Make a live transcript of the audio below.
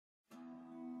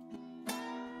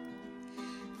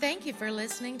Thank you for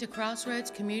listening to Crossroads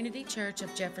Community Church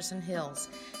of Jefferson Hills.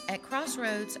 At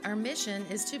Crossroads, our mission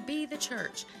is to be the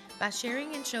church by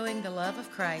sharing and showing the love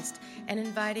of Christ and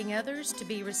inviting others to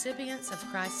be recipients of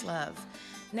Christ's love.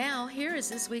 Now, here is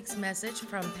this week's message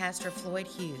from Pastor Floyd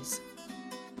Hughes.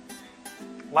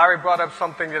 Larry brought up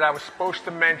something that I was supposed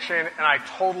to mention, and I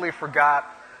totally forgot,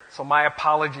 so my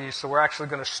apologies. So we're actually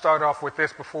going to start off with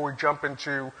this before we jump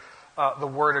into the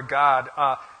Word of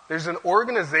God. There's an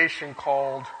organization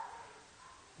called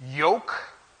Yoke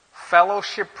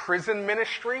Fellowship Prison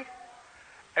Ministry,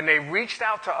 and they reached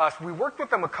out to us. We worked with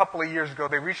them a couple of years ago.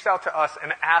 They reached out to us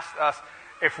and asked us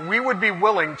if we would be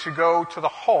willing to go to the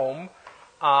home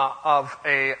of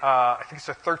I think it's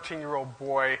a 13-year-old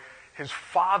boy. His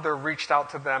father reached out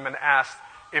to them and asked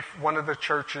if one of the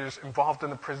churches involved in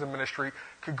the prison ministry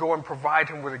could go and provide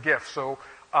him with a gift. So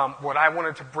what I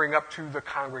wanted to bring up to the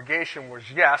congregation was,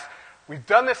 yes, we've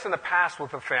done this in the past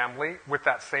with a family with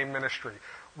that same ministry,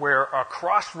 where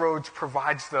Crossroads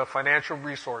provides the financial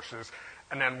resources,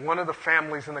 and then one of the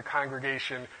families in the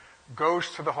congregation goes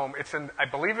to the home. I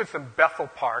believe it's in Bethel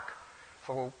Park,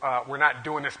 so we're not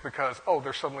doing this because,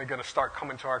 they're suddenly going to start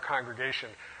coming to our congregation.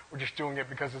 We're just doing it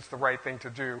because it's the right thing to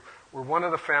do, where one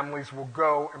of the families will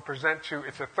go and present to,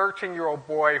 it's a 13-year-old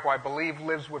boy who I believe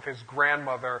lives with his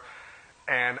grandmother,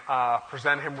 and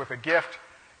present him with a gift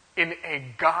in a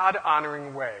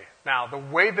God-honoring way. Now, the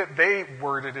way that they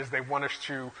word it is they want us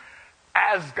to,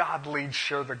 as God leads,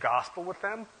 share the gospel with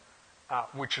them,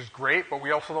 which is great, but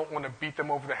we also don't want to beat them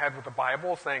over the head with the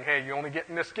Bible, saying, hey, you're only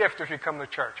getting this gift if you come to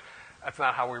church. That's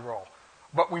not how we roll.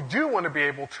 But we do want to be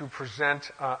able to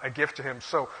present a gift to him.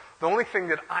 So the only thing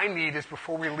that I need is,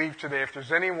 before we leave today, if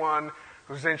there's anyone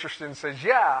who's interested and says,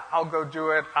 yeah, I'll go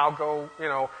do it, I'll go,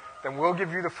 then we'll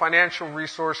give you the financial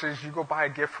resources. You go buy a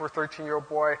gift for a 13-year-old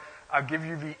boy. I'll give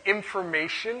you the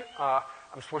information.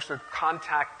 I'm supposed to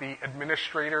contact the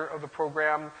administrator of the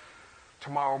program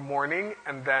tomorrow morning,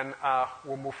 and then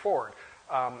we'll move forward.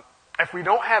 If we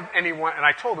don't have anyone, and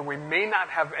I told them we may not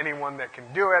have anyone that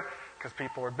can do it because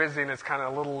people are busy and it's kind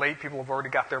of a little late. People have already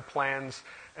got their plans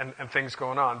and things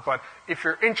going on. But if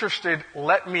you're interested,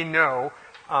 let me know.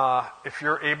 If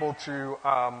you're able to,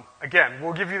 again,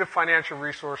 we'll give you the financial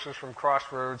resources from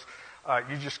Crossroads.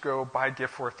 You just go buy a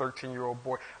gift for a 13-year-old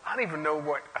boy. I don't even know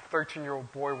what a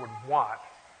 13-year-old boy would want.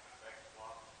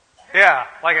 Yeah,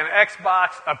 like an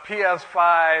Xbox, a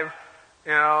PS5,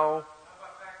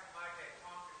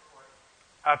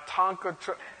 a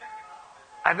Tonka.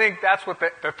 I think that's what the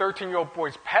 13-year-old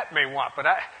boy's pet may want. But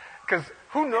because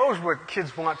who knows what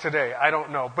kids want today? I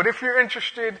don't know. But if you're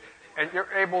interested and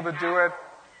you're able to do it,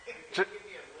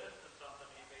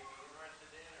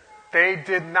 they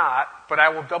did not, but I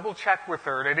will double check with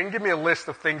her. They didn't give me a list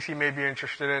of things he may be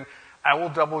interested in. I will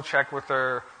double check with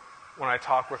her when I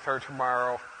talk with her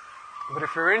tomorrow. But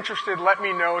if you're interested, let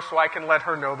me know so I can let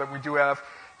her know that we do have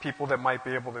people that might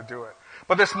be able to do it.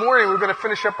 But this morning we're going to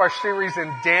finish up our series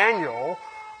in Daniel.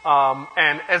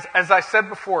 And as I said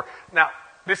before, now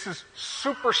this is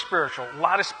super spiritual, a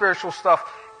lot of spiritual stuff,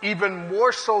 even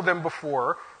more so than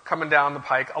before coming down the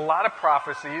pike. A lot of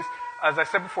prophecies. As I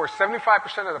said before,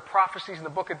 75% of the prophecies in the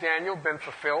book of Daniel have been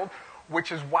fulfilled,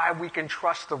 which is why we can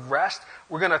trust the rest.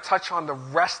 We're going to touch on the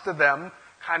rest of them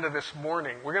kind of this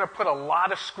morning. We're going to put a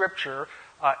lot of scripture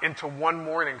into one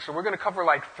morning. So we're going to cover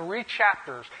like 3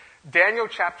 chapters. Daniel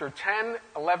chapter 10,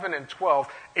 11, and 12.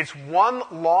 It's one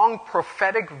long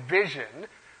prophetic vision,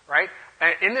 right?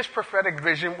 And in this prophetic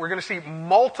vision, we're going to see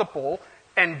multiple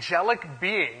angelic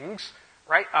beings,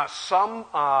 right? Some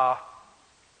are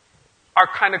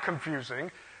kind of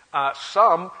confusing.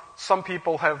 Some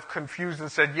people have confused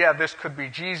and said, yeah, this could be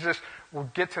Jesus. We'll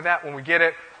get to that when we get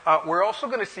it. We're also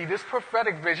going to see this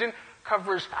prophetic vision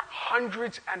covers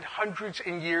hundreds and hundreds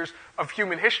in years of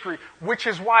human history, which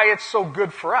is why it's so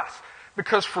good for us.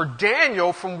 Because for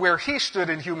Daniel, from where he stood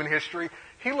in human history,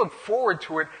 he looked forward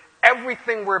to it.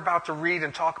 Everything we're about to read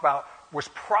and talk about was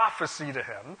prophecy to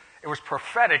him. It was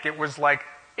prophetic. It was like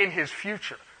in his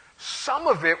future. Some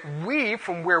of it,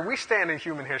 from where we stand in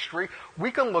human history, we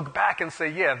can look back and say,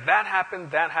 yeah, that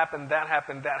happened, that happened, that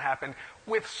happened, that happened,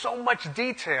 with so much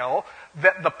detail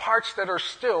that the parts that are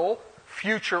still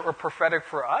future or prophetic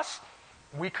for us,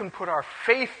 we can put our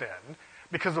faith in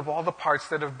because of all the parts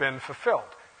that have been fulfilled.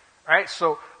 Right?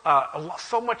 So,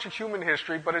 so much of human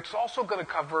history, but it's also going to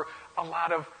cover a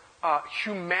lot of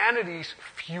humanity's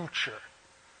future.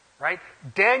 Right?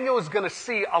 Daniel is going to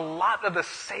see a lot of the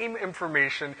same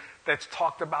information that's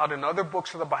talked about in other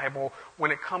books of the Bible when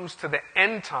it comes to the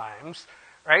end times,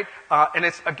 right? And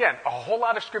it's, again, a whole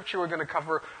lot of scripture we're going to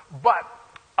cover, but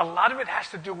a lot of it has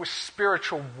to do with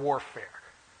spiritual warfare,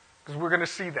 Because we're going to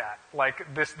see that. Like,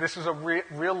 this is a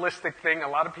realistic thing. A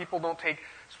lot of people don't take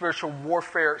spiritual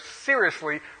warfare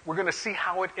seriously. We're going to see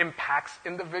how it impacts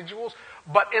individuals.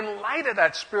 But in light of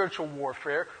that spiritual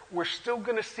warfare, we're still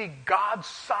going to see God's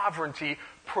sovereignty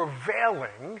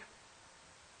prevailing,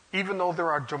 even though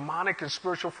there are demonic and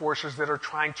spiritual forces that are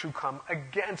trying to come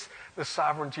against the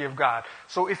sovereignty of God.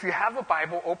 So if you have a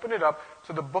Bible, open it up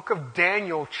to the book of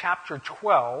Daniel, chapter 10.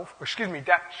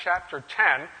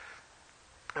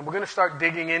 And we're going to start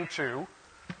digging into,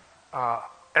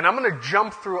 and I'm going to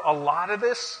jump through a lot of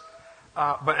this,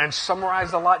 and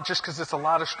summarize a lot just because it's a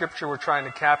lot of scripture we're trying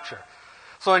to capture.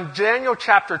 So in Daniel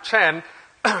chapter 10,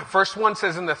 verse 1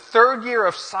 says, in the 3rd year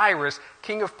of Cyrus,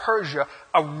 king of Persia,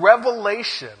 a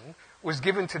revelation was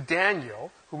given to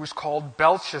Daniel, who was called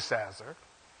Belteshazzar.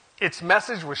 Its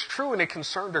message was true and it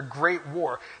concerned a great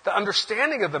war. The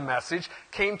understanding of the message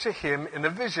came to him in a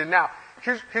vision. Now,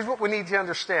 here's what we need to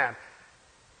understand.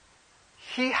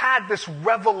 He had this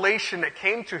revelation that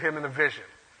came to him in a vision.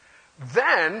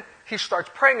 Then he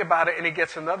starts praying about it and he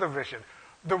gets another vision.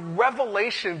 The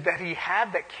revelation that he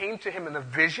had that came to him in a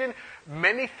vision,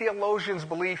 many theologians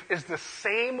believe is the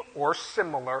same or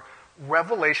similar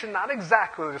revelation, not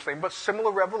exactly the same, but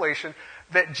similar revelation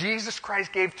that Jesus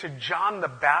Christ gave to John the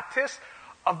Baptist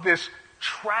of this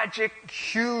tragic,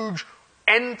 huge,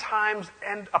 end times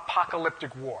and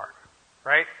apocalyptic war,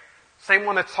 right? Same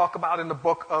one that's talked about in the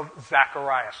book of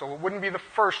Zechariah. So it wouldn't be the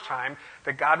first time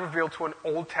that God revealed to an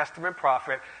Old Testament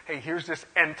prophet, hey, here's this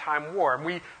end time war. And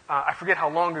we, I forget how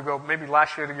long ago, maybe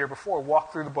last year or the year before,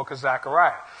 walked through the book of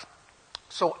Zechariah.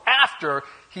 So after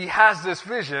he has this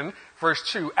vision, verse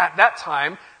 2, at that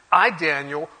time, I,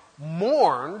 Daniel,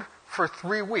 mourned for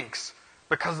 3 weeks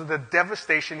because of the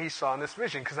devastation he saw in this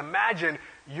vision. Because imagine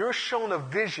you're shown a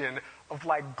vision of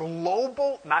like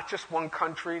global, not just one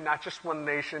country, not just one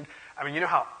nation. I mean, you know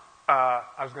how, I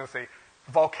was going to say,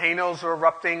 volcanoes are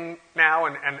erupting now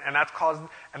and that's causing,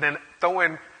 and then throw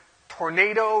in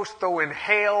tornadoes, throw in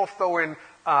hail, throw in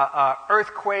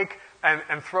earthquake,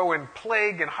 and throw in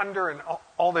plague and hunger and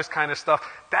all this kind of stuff.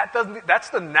 That's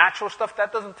the natural stuff.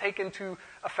 That doesn't take into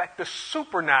effect the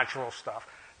supernatural stuff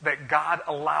that God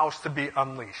allows to be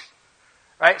unleashed.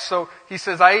 Right? So he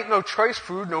says, I ate no choice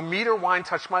food, no meat or wine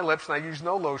touched my lips, and I used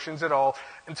no lotions at all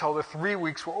until the 3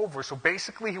 weeks were over. So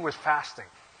basically he was fasting.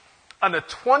 On the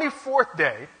 24th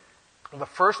day of the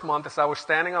first month, as I was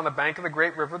standing on the bank of the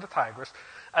great river, the Tigris,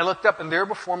 I looked up, and there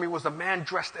before me was a man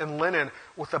dressed in linen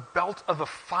with a belt of the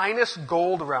finest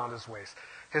gold around his waist.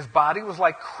 His body was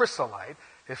like chrysolite,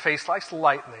 his face like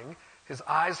lightning, his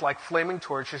eyes like flaming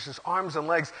torches, his arms and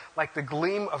legs like the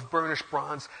gleam of burnished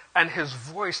bronze, and his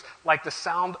voice like the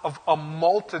sound of a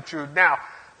multitude. Now,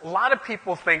 a lot of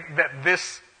people think that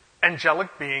this angelic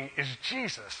being is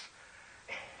Jesus.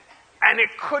 And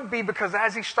it could be because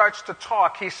as he starts to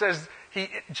talk, he says,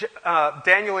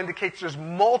 Daniel indicates there's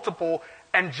multiple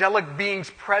angelic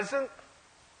beings present,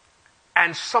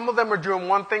 and some of them are doing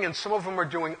one thing and some of them are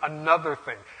doing another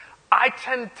thing. I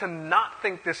tend to not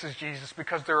think this is Jesus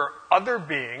because there are other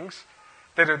beings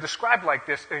that are described like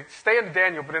this. Stay in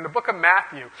Daniel, but in the book of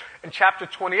Matthew, in chapter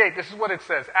 28, this is what it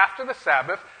says. After the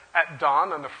Sabbath, at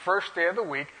dawn on the first day of the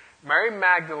week, Mary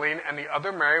Magdalene and the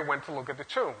other Mary went to look at the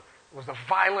tomb. It was a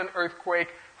violent earthquake,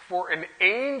 for an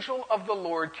angel of the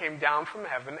Lord came down from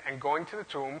heaven and going to the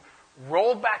tomb,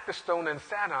 rolled back the stone and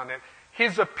sat on it.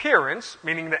 His appearance,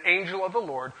 meaning the angel of the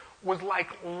Lord, was like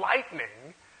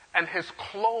lightning, and his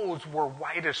clothes were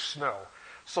white as snow.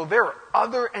 So there are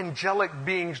other angelic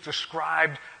beings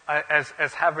described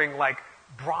as having like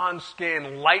bronze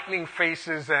skin, lightning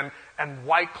faces, and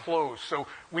white clothes. So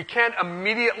we can't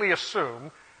immediately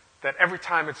assume that every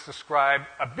time it's described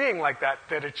a being like that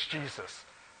it's Jesus.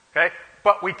 Okay?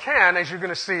 But we can, as you're going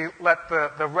to see, let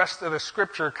the rest of the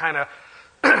scripture kind of,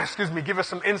 give us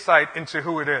some insight into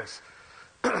who it is.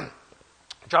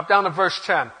 Drop down to verse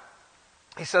 10.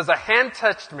 He says, a hand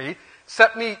touched me,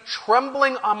 set me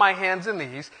trembling on my hands and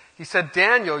knees. He said,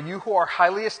 Daniel, you who are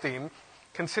highly esteemed,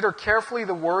 consider carefully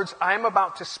the words I am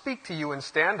about to speak to you and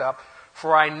stand up,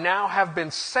 for I now have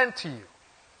been sent to you.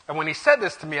 And when he said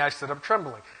this to me, I stood up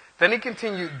trembling. Then he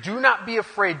continued, do not be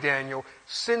afraid, Daniel,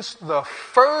 since the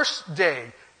first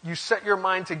day you set your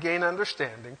mind to gain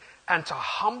understanding and to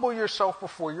humble yourself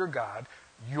before your God,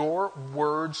 your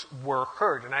words were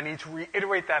heard. And I need to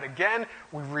reiterate that again.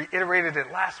 We reiterated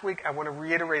it last week. I want to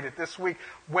reiterate it this week.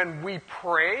 When we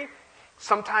pray,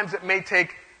 sometimes it may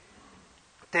take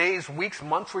days, weeks,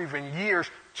 months, or even years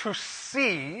to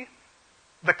see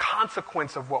the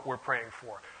consequence of what we're praying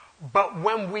for. But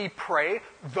when we pray,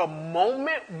 the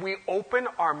moment we open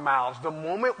our mouths, the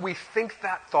moment we think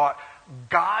that thought,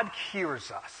 God hears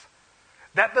us.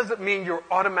 That doesn't mean you're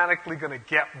automatically going to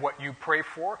get what you pray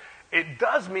for. It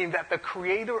does mean that the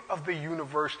creator of the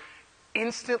universe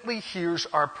instantly hears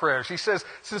our prayers. He says,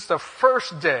 since the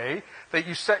first day that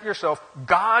you set yourself,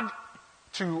 God,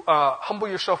 to humble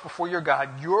yourself before your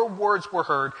God, your words were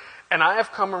heard, and I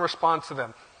have come in response to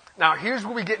them. Now, here's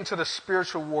where we get into the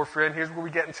spiritual warfare, and here's where we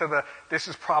get into this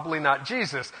is probably not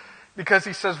Jesus. Because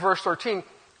he says, verse 13,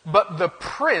 but the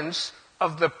prince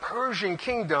of the Persian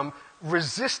kingdom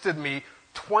resisted me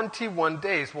 21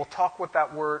 days. We'll talk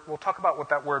about what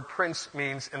that word prince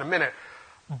means in a minute.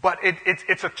 But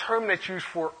it's a term that's used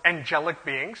for angelic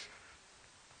beings,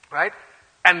 right?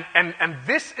 And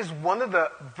this is one of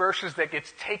the verses that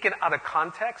gets taken out of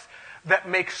context that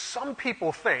makes some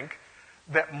people think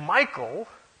that Michael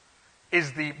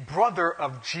is the brother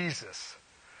of Jesus.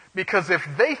 Because if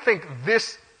they think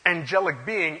this angelic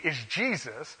being is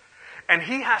Jesus, and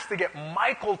he has to get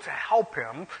Michael to help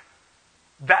him,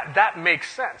 that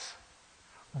makes sense.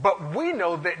 But we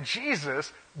know that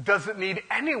Jesus doesn't need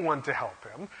anyone to help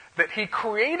him, that he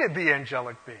created the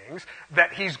angelic beings,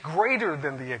 that he's greater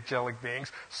than the angelic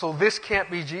beings, so this can't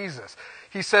be Jesus.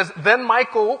 He says, then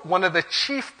Michael, one of the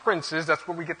chief princes, that's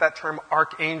where we get that term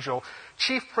archangel,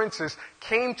 chief princes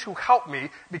came to help me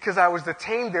because I was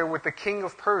detained there with the king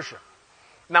of Persia.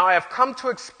 Now I have come to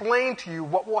explain to you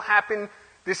what will happen,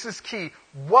 this is key,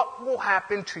 what will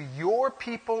happen to your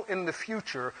people in the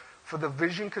future, for the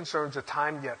vision concerns a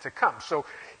time yet to come. So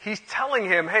he's telling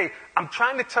him, hey, I'm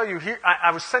trying to tell you,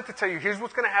 I was sent to tell you, here's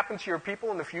what's going to happen to your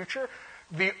people in the future.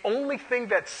 The only thing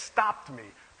that stopped me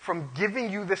from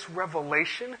giving you this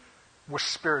revelation was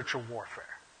spiritual warfare.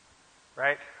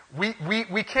 Right?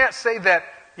 We can't say that,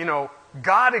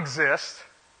 God exists,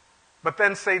 but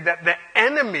then say that the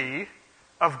enemy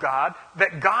of God,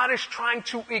 that God is trying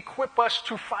to equip us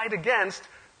to fight against,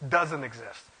 doesn't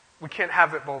exist. We can't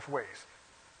have it both ways.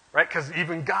 Right? Because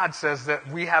even God says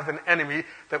that we have an enemy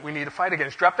that we need to fight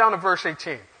against. Drop down to verse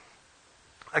 18.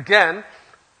 Again,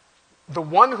 the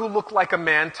one who looked like a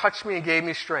man touched me and gave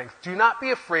me strength. Do not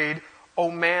be afraid,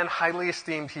 O man highly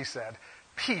esteemed, he said.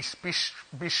 Peace,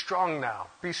 be strong now.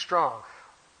 Be strong.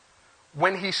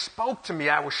 When he spoke to me,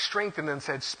 I was strengthened and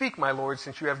said, speak, my Lord,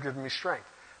 since you have given me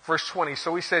strength. Verse 20.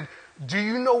 So he said, do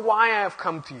you know why I have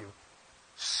come to you?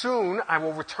 Soon I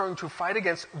will return to fight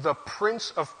against the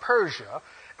prince of Persia,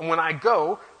 and when I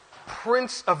go,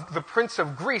 the prince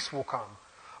of Greece will come.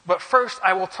 But first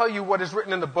I will tell you what is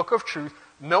written in the book of truth.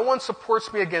 No one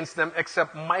supports me against them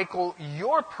except Michael,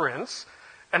 your prince.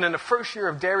 And in the first year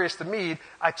of Darius the Mede,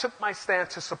 I took my stand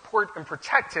to support and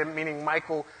protect him, meaning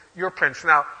Michael, your prince.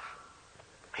 Now,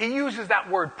 he uses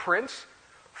that word prince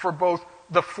for both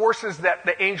the forces that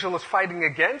the angel is fighting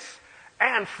against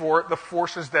and for the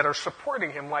forces that are supporting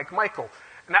him, like Michael.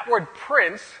 And that word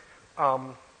prince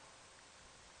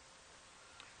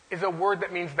is a word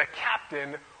that means the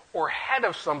captain or head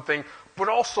of something, but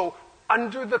also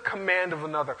under the command of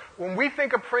another. When we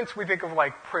think of prince, we think of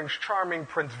like Prince Charming,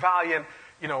 Prince Valiant,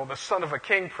 the son of a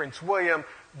king, Prince William,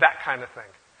 that kind of thing.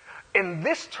 In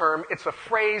this term, it's a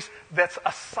phrase that's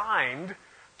assigned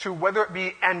to whether it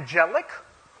be angelic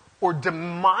or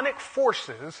demonic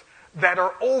forces that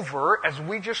are over, as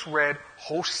we just read,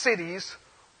 whole cities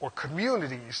or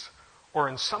communities, or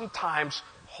in sometimes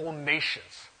whole nations.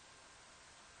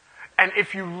 And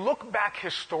if you look back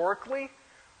historically,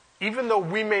 even though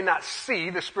we may not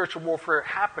see the spiritual warfare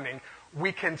happening,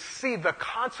 we can see the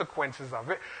consequences of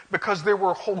it, because there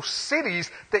were whole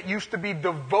cities that used to be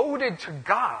devoted to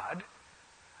God,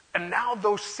 and now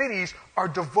those cities are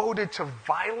devoted to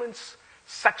violence,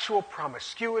 sexual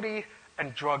promiscuity,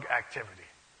 and drug activity.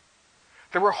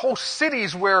 There were whole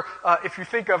cities where, if you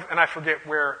think of, and I forget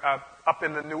where, up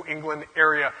in the New England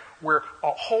area, where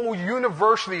whole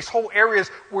universities, whole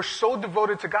areas were so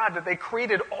devoted to God that they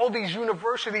created all these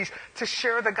universities to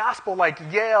share the gospel, like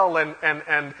Yale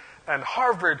and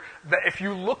Harvard, that if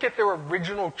you look at their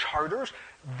original charters,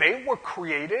 they were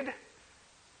created,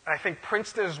 I think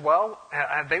Princeton as well,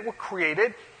 they were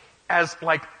created as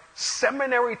like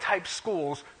seminary-type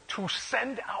schools to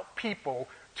send out people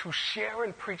to share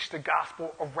and preach the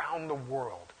gospel around the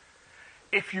world.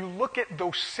 If you look at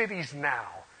those cities now,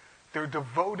 they're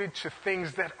devoted to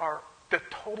things that are the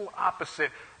total opposite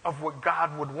of what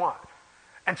God would want.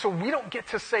 And so we don't get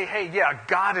to say, hey, yeah,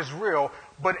 God is real,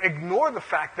 but ignore the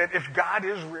fact that if God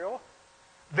is real,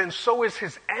 then so is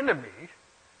his enemy,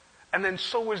 and then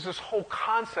so is this whole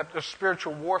concept of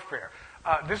spiritual warfare.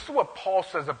 This is what Paul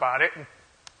says about it. In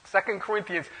 2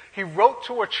 Corinthians, he wrote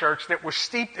to a church that was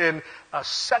steeped in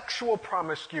sexual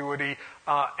promiscuity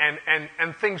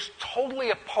and things totally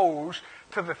opposed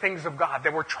to the things of God. They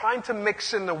were trying to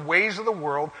mix in the ways of the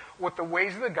world with the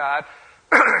ways of the God.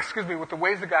 excuse me, with the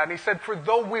ways of God. And he said, for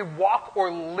though we walk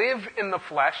or live in the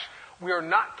flesh, we are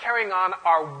not carrying on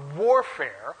our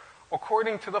warfare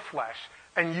according to the flesh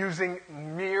and using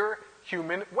mere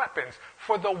human weapons.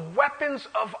 For the weapons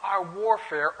of our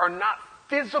warfare are not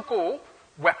physical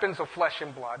weapons of flesh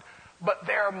and blood, but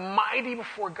they are mighty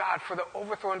before God for the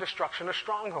overthrow and destruction of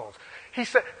strongholds. He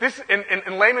said, this in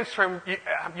layman's term,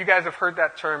 you guys have heard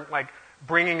that term, like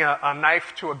bringing a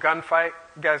knife to a gunfight.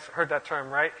 You guys heard that term,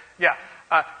 right? Yeah.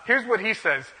 Here's what he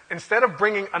says. Instead of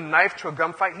bringing a knife to a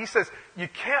gunfight, he says, you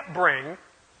can't bring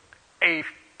a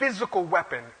physical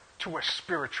weapon to a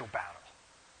spiritual battle.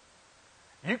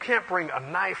 You can't bring a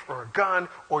knife or a gun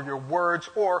or your words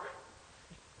or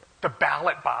the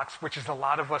ballot box, which is a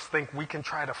lot of us think we can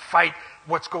try to fight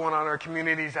what's going on in our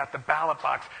communities at the ballot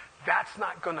box. That's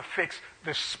not going to fix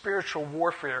the spiritual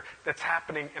warfare that's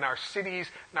happening in our cities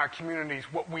and our communities.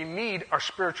 What we need are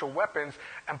spiritual weapons.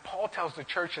 And Paul tells the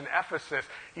church in Ephesus,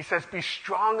 he says, be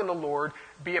strong in the Lord,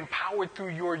 be empowered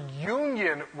through your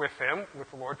union with him, with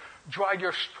the Lord. Draw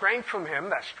your strength from him,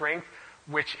 that strength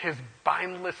which his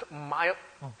boundless might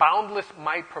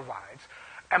provides,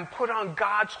 and put on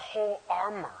God's whole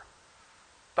armor.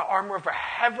 The armor of a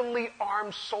heavenly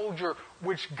armed soldier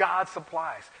which God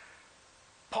supplies.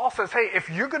 Paul says, hey, if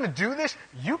you're going to do this,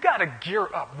 you got to gear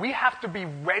up. We have to be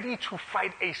ready to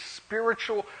fight a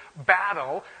spiritual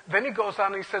battle. Then he goes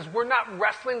on and he says, we're not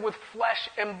wrestling with flesh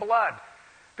and blood.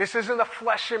 This isn't a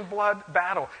flesh and blood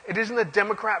battle. It isn't a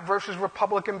Democrat versus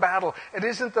Republican battle. It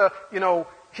isn't the,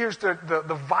 here's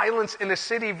the violence in the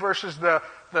city versus the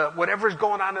whatever's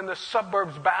going on in the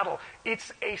suburbs battle.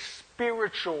 It's a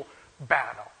spiritual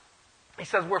battle. He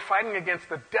says we're fighting against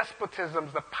the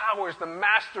despotisms, the powers, the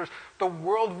masters, the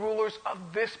world rulers of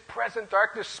this present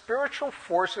darkness, spiritual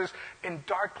forces in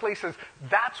dark places.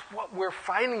 That's what we're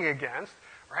fighting against,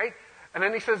 right? And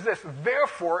then he says this,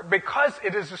 therefore, because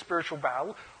it is a spiritual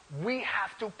battle, we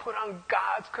have to put on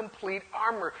God's complete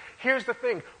armor. Here's the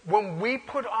thing. When we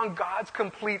put on God's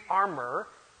complete armor,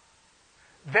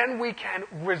 then we can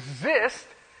resist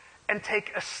and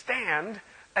take a stand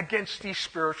against these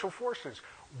spiritual forces.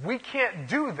 We can't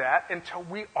do that until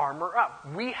we armor up.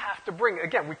 We have to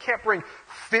we can't bring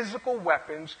physical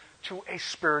weapons to a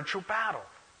spiritual battle.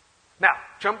 Now,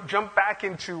 jump back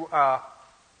into,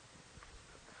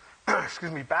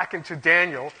 back into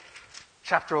Daniel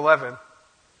chapter 11.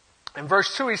 In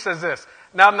verse 2 he says this,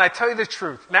 now then I tell you the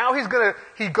truth. Now he's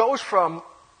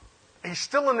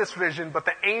still in this vision, but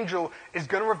the angel is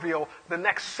going to reveal the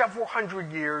next several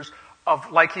hundred years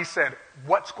of, like he said,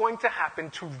 what's going to happen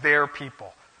to their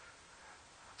people.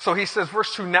 So he says,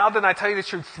 verse 2, now then I tell you the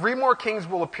truth, 3 more kings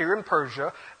will appear in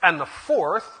Persia, and then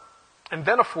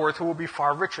a fourth who will be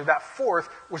far richer. That fourth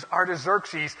was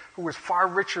Artaxerxes, who was far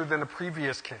richer than the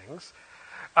previous kings.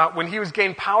 When he was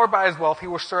gained power by his wealth, he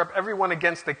will stir up everyone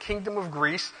against the kingdom of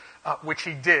Greece, which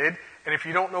he did. And if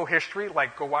you don't know history,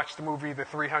 go watch the movie The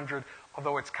 300,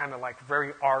 although it's kind of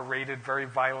very R-rated, very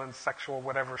violent, sexual,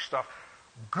 whatever stuff.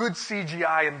 Good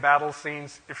CGI and battle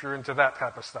scenes if you're into that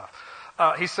type of stuff.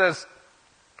 He says,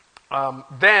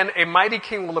 then a mighty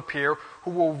king will appear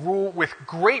who will rule with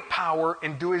great power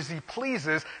and do as he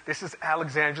pleases. This is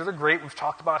Alexander the Great. We've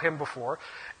talked about him before.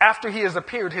 After he has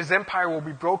appeared, his empire will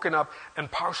be broken up and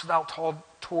parceled out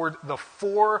toward the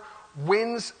 4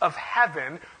 winds of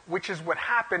heaven, which is what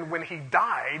happened when he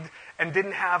died and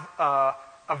didn't have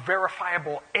a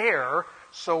verifiable heir.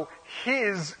 So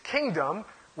his kingdom,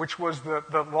 which was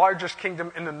the largest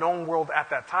kingdom in the known world at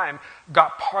that time,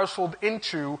 got parceled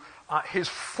into his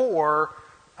 4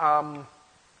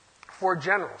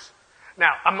 generals.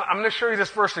 Now, I'm going to show you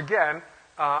this verse again,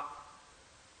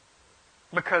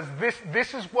 because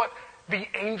this is what the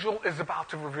angel is about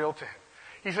to reveal to him.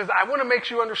 He says, I want to make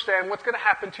you understand what's going to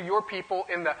happen to your people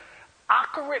in the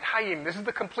Acharit Hayim. This is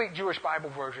the complete Jewish Bible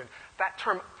version. That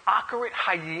term, Acharit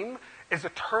Hayim, is a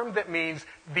term that means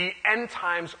the end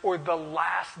times or the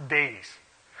last days.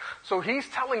 So he's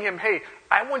telling him, hey,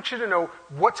 I want you to know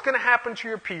what's going to happen to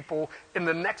your people in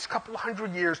the next couple of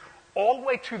hundred years, all the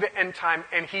way to the end time.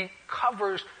 And he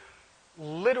covers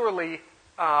literally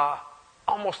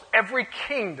almost every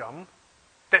kingdom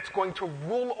that's going to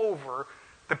rule over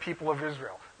the people of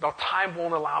Israel. The time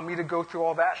won't allow me to go through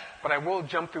all that, but I will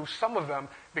jump through some of them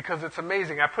because it's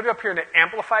amazing. I put it up here in the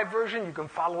Amplified version. You can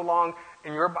follow along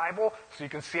in your Bible so you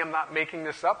can see I'm not making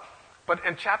this up. But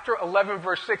in chapter 11,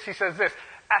 verse 6, he says this,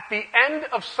 at the end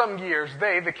of some years,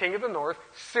 they, the king of the north,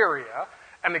 Syria,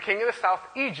 and the king of the south,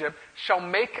 Egypt, shall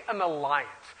make an alliance.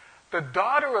 The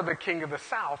daughter of the king of the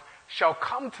south shall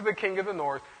come to the king of the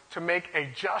north to make a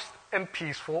just and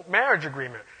peaceful marriage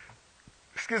agreement.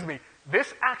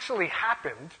 This actually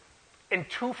happened in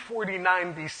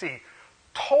 249 BC.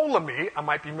 Ptolemy, I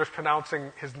might be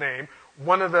mispronouncing his name,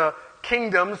 one of the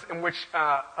kingdoms in which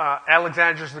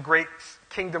Alexander the Great's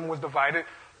kingdom was divided,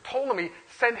 Ptolemy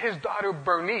sent his daughter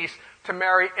Bernice to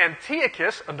marry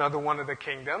Antiochus, another one of the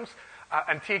kingdoms,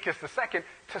 Antiochus II,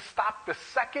 to stop the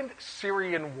Second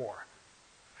Syrian War.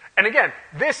 And again,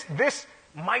 this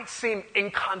might seem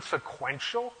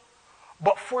inconsequential,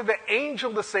 but for the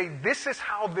angel to say, this is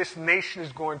how this nation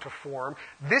is going to form,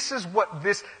 this is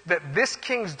that this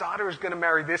king's daughter is going to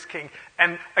marry this king.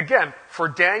 And again, for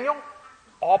Daniel,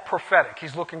 all prophetic.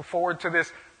 He's looking forward to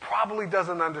this, probably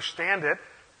doesn't understand it.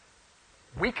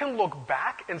 We can look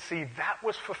back and see that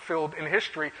was fulfilled in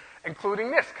history,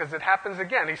 including this, because it happens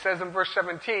again. He says in verse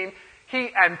 17,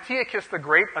 he, Antiochus the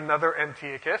Great, another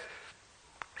Antiochus,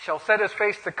 shall set his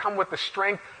face to come with the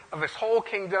strength of his whole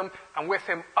kingdom, and with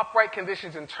him upright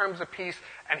conditions in terms of peace,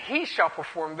 and he shall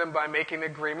perform them by making an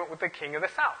agreement with the king of the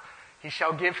south. He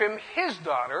shall give him his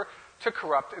daughter to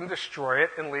corrupt and destroy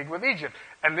it in league with Egypt.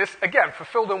 And this, again,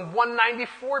 fulfilled in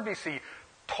 194 BC.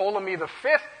 Ptolemy V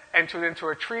entered into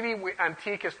a treaty with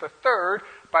Antiochus III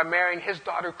by marrying his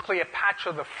daughter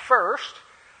Cleopatra I.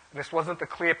 And this wasn't the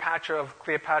Cleopatra of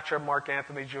Cleopatra, Mark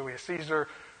Antony, Julius Caesar,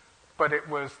 but it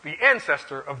was the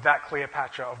ancestor of that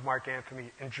Cleopatra of Mark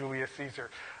Antony and Julius Caesar.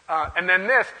 And then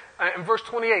this, in verse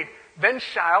 28, then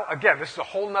shall, again, this is a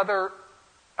whole other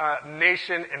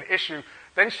nation and issue,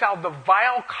 then shall the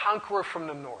vile conqueror from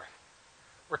the north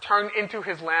return into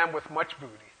his land with much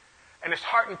booty, and his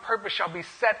heart and purpose shall be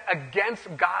set against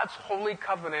God's holy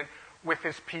covenant with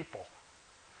his people.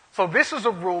 So this is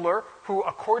a ruler who,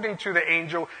 according to the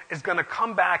angel, is going to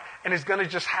come back and is going to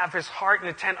just have his heart and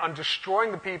intent on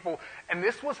destroying the people. And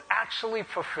this was actually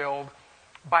fulfilled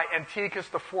by Antiochus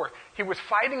IV. He was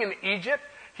fighting in Egypt.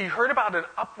 He heard about an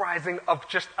uprising of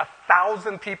just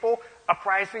 1,000 people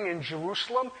uprising in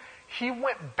Jerusalem. He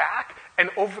went back and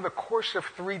over the course of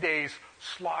 3 days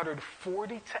slaughtered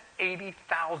 40 to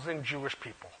 80,000 Jewish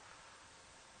people.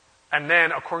 And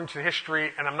then, according to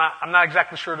history, and I'm not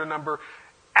exactly sure the number,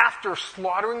 after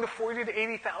slaughtering the 40 to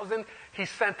 80,000, he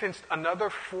sentenced another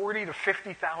 40 to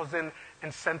 50,000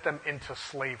 and sent them into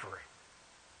slavery.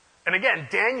 And again,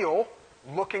 Daniel,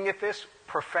 looking at this,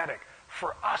 prophetic.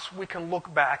 For us, we can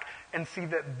look back and see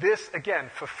that this, again,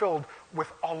 fulfilled with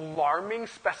alarming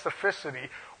specificity,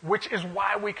 which is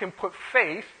why we can put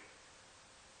faith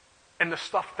in the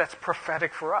stuff that's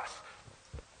prophetic for us.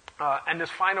 And this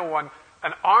final one,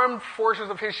 an armed forces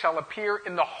of his shall appear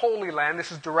in the Holy Land.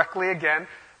 This is directly again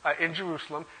in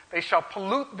Jerusalem. They shall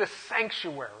pollute the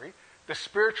sanctuary, the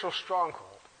spiritual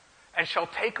stronghold, and shall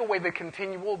take away the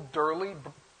continual daily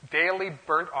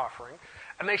burnt offering.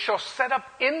 And they shall set up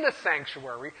in the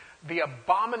sanctuary the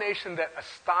abomination that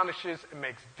astonishes and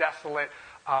makes desolate.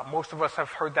 Most of us have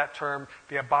heard that term,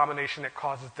 the abomination that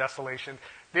causes desolation.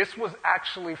 This was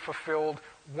actually fulfilled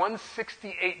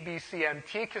 168 BC.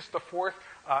 Antiochus IV,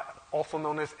 also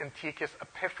known as Antiochus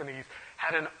Epiphanes,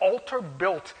 had an altar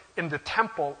built in the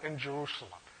temple in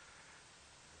Jerusalem.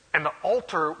 And the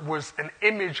altar was an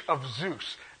image of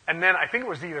Zeus. And then I think it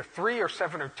was either 3 or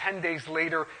 7 or 10 days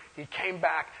later, he came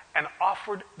back and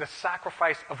offered the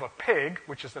sacrifice of a pig,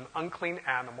 which is an unclean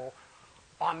animal,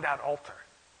 on that altar.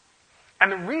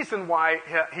 And the reason why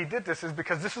he did this is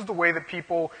because this is the way that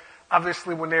people,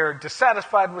 obviously when they're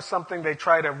dissatisfied with something, they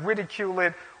try to ridicule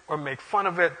it or make fun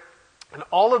of it. And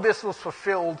all of this was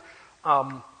fulfilled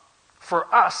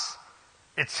for us.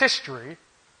 It's history.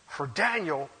 For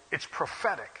Daniel, it's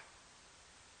prophetic.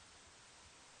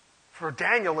 For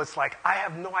Daniel, it's like, I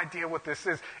have no idea what this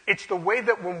is. It's the way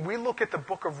that when we look at the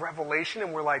book of Revelation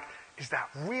and we're like, is that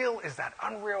real? Is that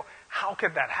unreal? How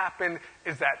could that happen?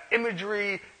 Is that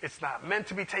imagery? It's not meant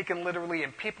to be taken literally,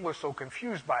 and people are so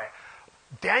confused by it.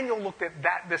 Daniel looked at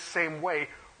that the same way.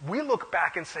 We look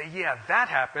back and say, yeah, that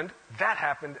happened,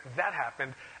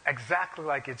 exactly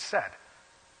like it said.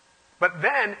 But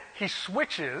then he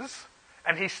switches,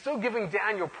 and he's still giving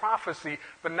Daniel prophecy,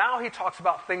 but now he talks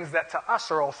about things that to us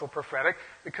are also prophetic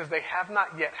because they have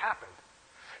not yet happened.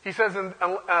 He says in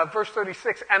verse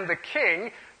 36, and the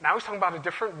king, now he's talking about a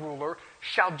different ruler,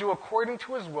 shall do according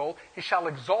to his will. He shall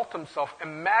exalt himself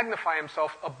and magnify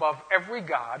himself above every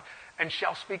god, and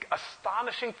shall speak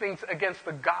astonishing things against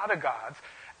the God of gods,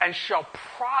 and shall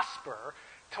prosper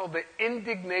till the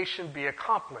indignation be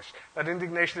accomplished. That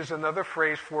indignation is another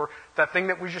phrase for that thing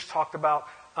that we just talked about,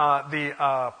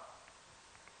 the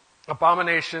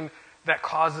abomination that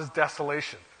causes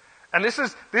desolation. And this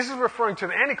is referring to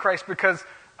the Antichrist because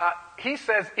he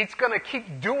says it's going to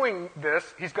keep doing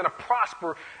this. He's going to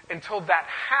prosper until that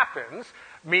happens,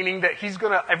 meaning that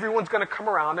everyone's going to come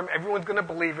around him. Everyone's going to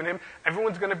believe in him.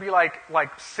 Everyone's going to be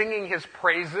like singing his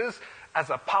praises as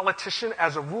a politician,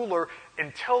 as a ruler,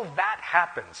 until that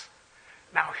happens.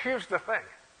 Now, here's the thing.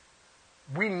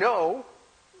 We know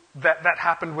that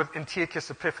happened with Antiochus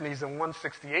Epiphanes in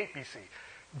 168 BC.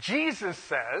 Jesus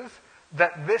says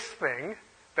that this thing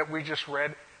that we just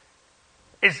read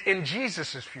is in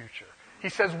Jesus' future. He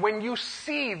says, when you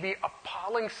see the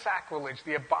appalling sacrilege,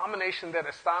 the abomination that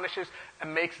astonishes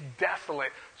and makes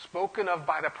desolate, spoken of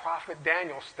by the prophet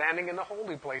Daniel standing in the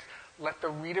holy place, let the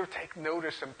reader take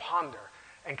notice and ponder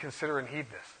and consider and heed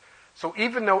this. So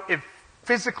even though it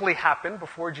physically happened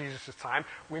before Jesus' time,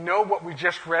 we know what we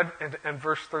just read in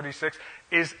verse 36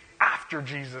 is after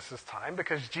Jesus' time,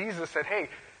 because Jesus said, hey,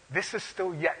 this is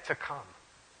still yet to come.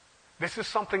 This is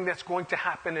something that's going to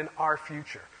happen in our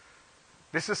future.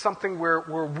 This is something where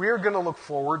we're going to look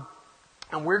forward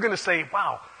and we're going to say,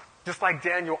 wow, just like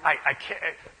Daniel, I can't,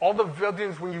 all the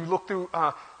visions when you look through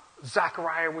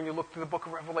Zechariah, when you look through the book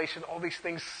of Revelation, all these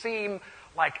things seem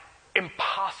like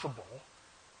impossible.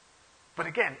 But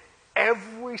again,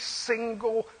 every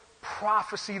single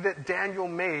prophecy that Daniel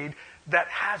made that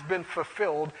has been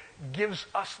fulfilled gives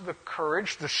us the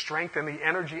courage, the strength, and the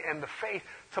energy and the faith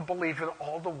to believe in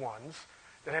all the ones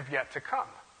that have yet to come.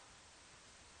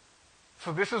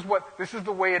 So this is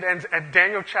the way it ends at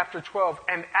Daniel chapter 12.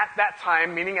 And at that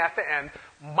time, meaning at the end,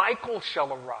 Michael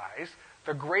shall arise,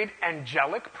 the great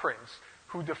angelic prince,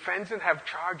 who defends and have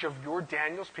charge of your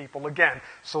Daniel's people. Again,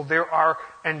 so there are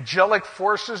angelic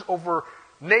forces over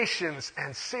nations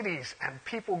and cities and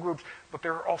people groups, but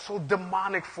there are also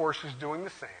demonic forces doing the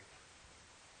same.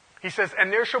 He says,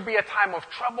 and there shall be a time of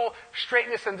trouble,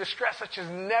 straitness, and distress, such as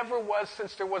never was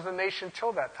since there was a nation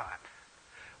till that time.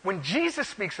 When Jesus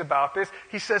speaks about this,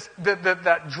 he says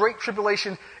that great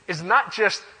tribulation is not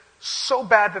just so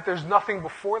bad that there's nothing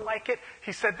before like it.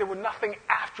 He said there will nothing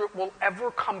after it will ever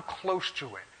come close to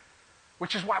it.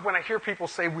 Which is why when I hear people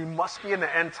say we must be in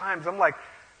the end times, I'm like,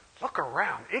 look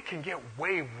around. It can get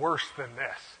way worse than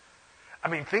this. I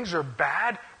mean, things are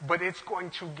bad, but it's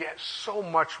going to get so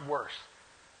much worse.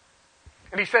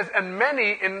 And he says, and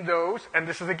many in those, and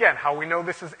this is again how we know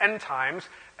this is end times,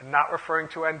 and not referring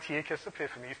to Antiochus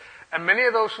Epiphanes, and many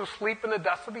of those who sleep in the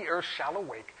dust of the earth shall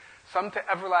awake, some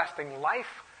to everlasting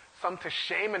life, some to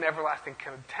shame and everlasting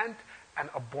contempt and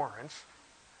abhorrence.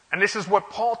 And this is what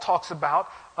Paul talks about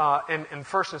in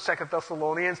 1st and 2nd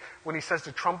Thessalonians when he says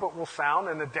the trumpet will sound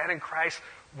and the dead in Christ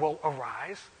will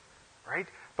arise, right?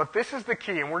 But this is the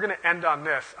key, and we're going to end on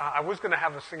this. I was going to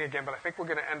have us sing again, but I think we're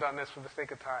going to end on this for the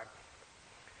sake of time.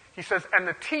 He says, and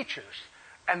the teachers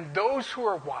and those who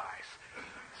are wise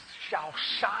shall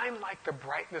shine like the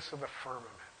brightness of the firmament.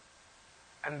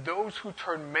 And those who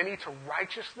turn many to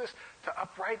righteousness, to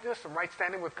uprightness and right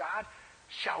standing with God,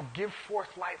 shall give forth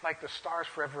light like the stars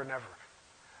forever and ever.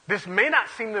 This may not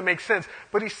seem to make sense,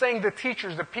 but he's saying the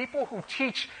teachers, the people who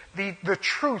teach the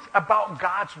truth about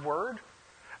God's word,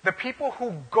 the people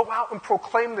who go out and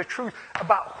proclaim the truth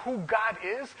about who God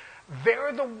is,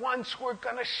 they're the ones who are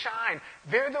going to shine.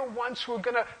 They're the ones who are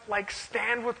going to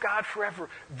stand with God forever.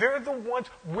 They're the ones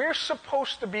we're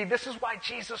supposed to be. This is why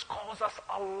Jesus calls us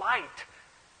a light.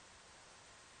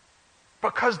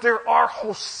 Because there are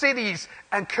whole cities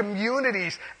and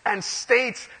communities and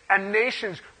states and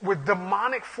nations with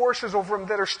demonic forces over them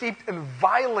that are steeped in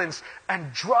violence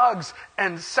and drugs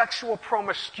and sexual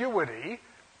promiscuity.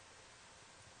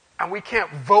 And we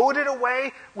can't vote it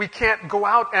away. We can't go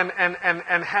out and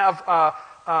have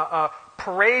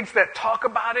parades that talk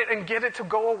about it and get it to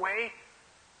go away.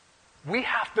 We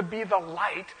have to be the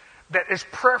light that is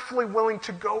prayerfully willing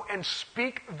to go and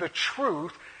speak the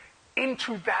truth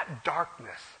into that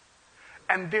darkness.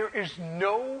 And there is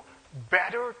no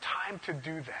better time to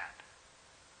do that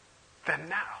than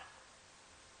now.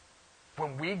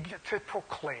 When we get to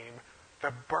proclaim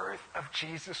the birth of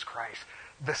Jesus Christ,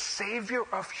 the Savior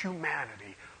of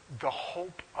humanity, the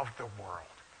hope of the world.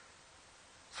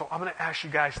 So I'm going to ask you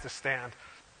guys to stand.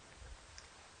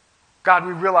 God,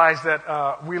 we realize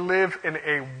that we live in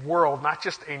a world, not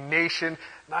just a nation,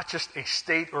 not just a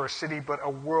state or a city, but a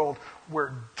world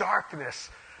where darkness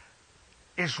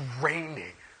is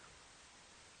reigning.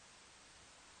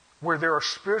 Where there are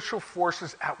spiritual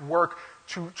forces at work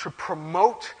to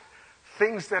promote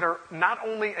things that are not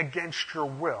only against your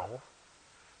will,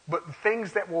 but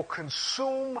things that will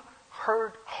consume,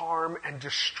 hurt, harm, and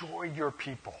destroy your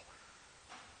people.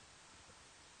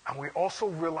 And we also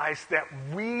realize that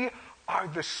we are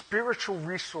the spiritual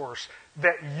resource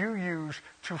that you use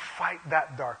to fight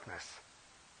that darkness.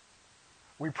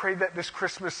 We pray that this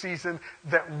Christmas season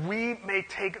that we may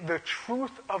take the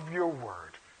truth of your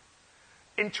word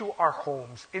into our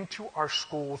homes, into our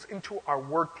schools, into our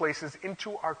workplaces,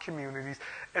 into our communities,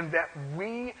 and that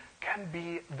we can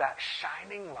be that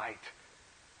shining light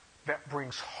that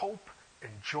brings hope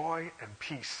and joy and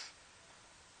peace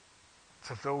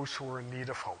to those who are in need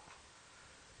of hope.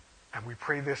 And we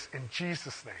pray this in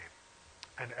Jesus' name.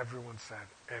 And everyone said,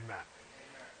 amen.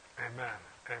 Amen.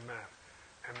 Amen.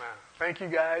 Amen. Thank you,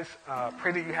 guys.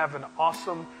 Pray that you have an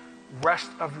awesome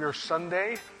rest of your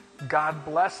Sunday. God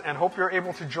bless, and hope you're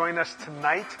able to join us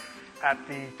tonight at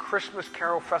the Christmas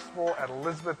Carol Festival at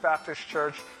Elizabeth Baptist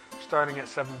Church starting at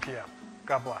 7 p.m.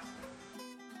 God bless.